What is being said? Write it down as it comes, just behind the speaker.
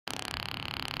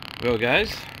Well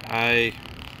guys, I've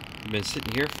been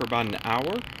sitting here for about an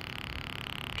hour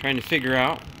trying to figure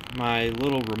out my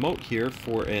little remote here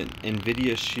for an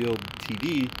NVIDIA Shield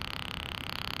TV.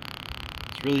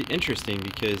 It's really interesting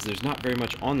because there's not very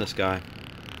much on this guy.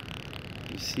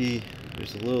 You see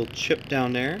there's a little chip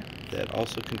down there that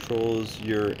also controls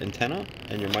your antenna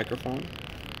and your microphone.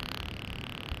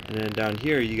 And then down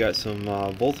here you got some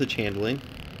voltage handling.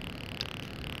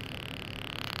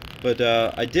 But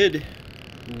I did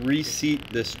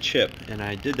reseat this chip, and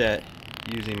I did that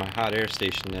using my hot air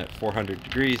station at 400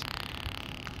 degrees,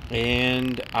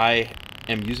 and I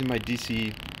am using my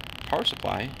DC power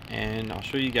supply, and I'll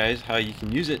show you guys how you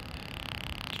can use it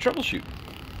to troubleshoot.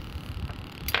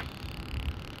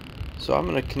 So I'm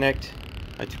going to connect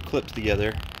my two clips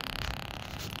together,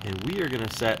 and we are going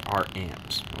to set our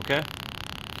amps. Okay,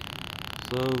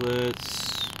 so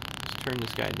let's turn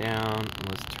this guy down and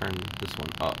let's turn this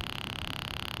one up.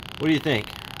 What do you think?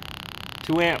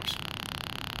 2 amps?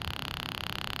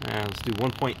 Let's do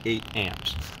 1.8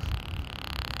 amps.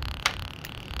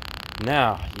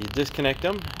 Now, you disconnect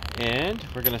them, and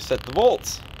we're going to set the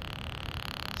volts.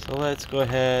 So let's go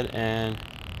ahead and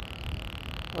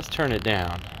let's turn it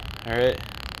down. Alright.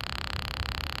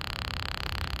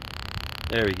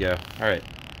 There we go. Alright.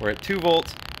 We're at 2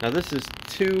 volts. Now this is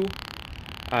 2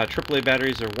 AAA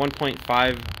batteries. They're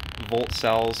 1.5 volt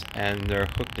cells, and they're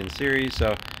hooked in series,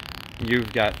 so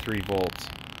you've got 3 volts.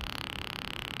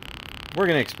 We're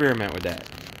going to experiment with that.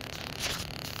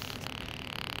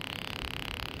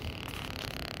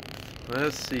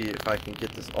 Let's see if I can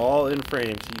get this all in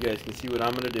frame so you guys can see what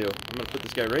I'm going to do. I'm going to put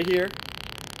this guy right here.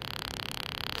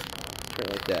 Turn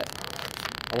it like that.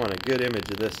 I want a good image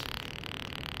of this.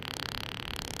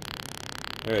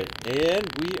 Alright, and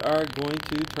we are going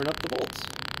to turn up the volts.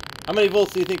 How many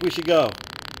volts do you think we should go?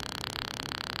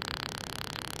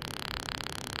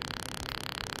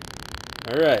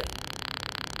 Alright,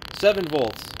 7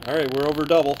 volts. Alright, we're over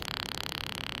double.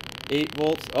 8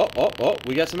 volts. Oh,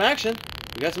 we got some action.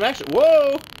 We got some action.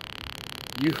 Whoa!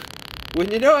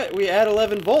 Wouldn't you know it, we add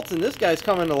 11 volts and this guy's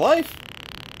coming to life.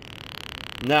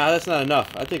 Nah, that's not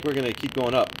enough. I think we're going to keep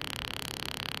going up.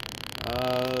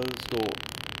 Let's go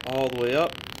all the way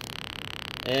up.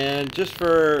 And just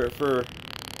for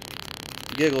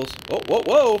giggles. Oh,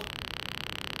 whoa!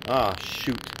 Ah,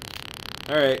 shoot.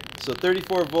 Alright, so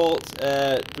 34 volts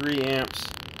at 3 amps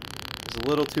is a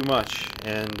little too much,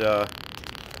 and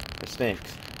it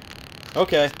stinks.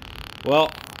 Okay, well,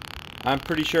 I'm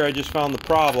pretty sure I just found the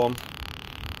problem.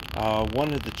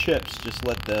 One of the chips just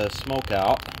let the smoke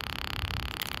out.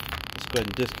 Let's go ahead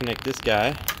and disconnect this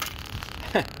guy.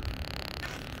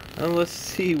 And let's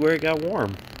see where it got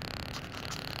warm.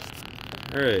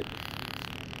 Alright.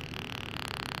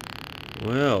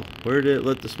 Well, where did it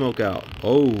let the smoke out?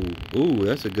 Oh, ooh,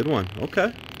 that's a good one.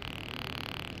 Okay.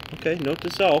 Okay, note to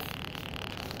self.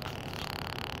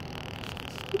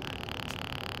 The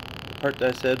part that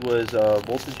I said was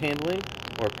voltage handling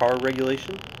or power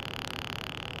regulation.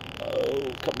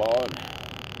 Oh, come on.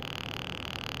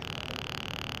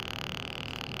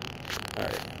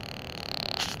 Alright.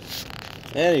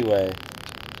 Anyway.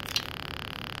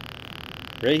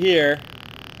 Right here,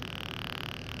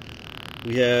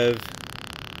 we have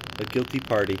a guilty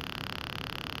party.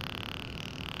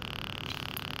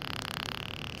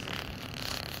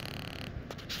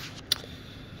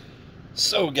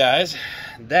 So guys,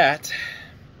 that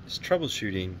is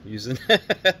troubleshooting using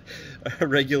a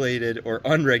regulated or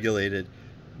unregulated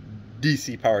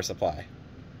DC power supply.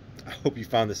 I hope you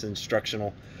found this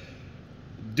instructional.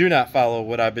 Do not follow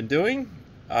what I've been doing.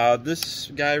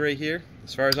 This guy right here,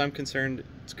 as far as I'm concerned,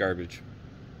 it's garbage.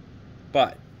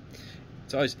 But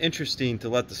it's always interesting to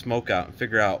let the smoke out and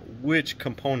figure out which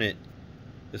component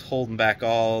is holding back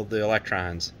all the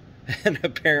electrons. And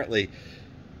apparently,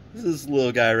 this is this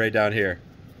little guy right down here.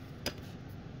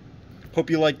 Hope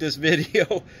you like this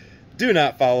video. Do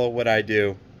not follow what I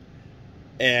do.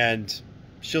 And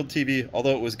Shield TV,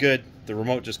 although it was good, the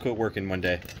remote just quit working one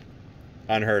day.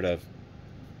 Unheard of.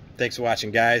 Thanks for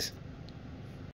watching, guys.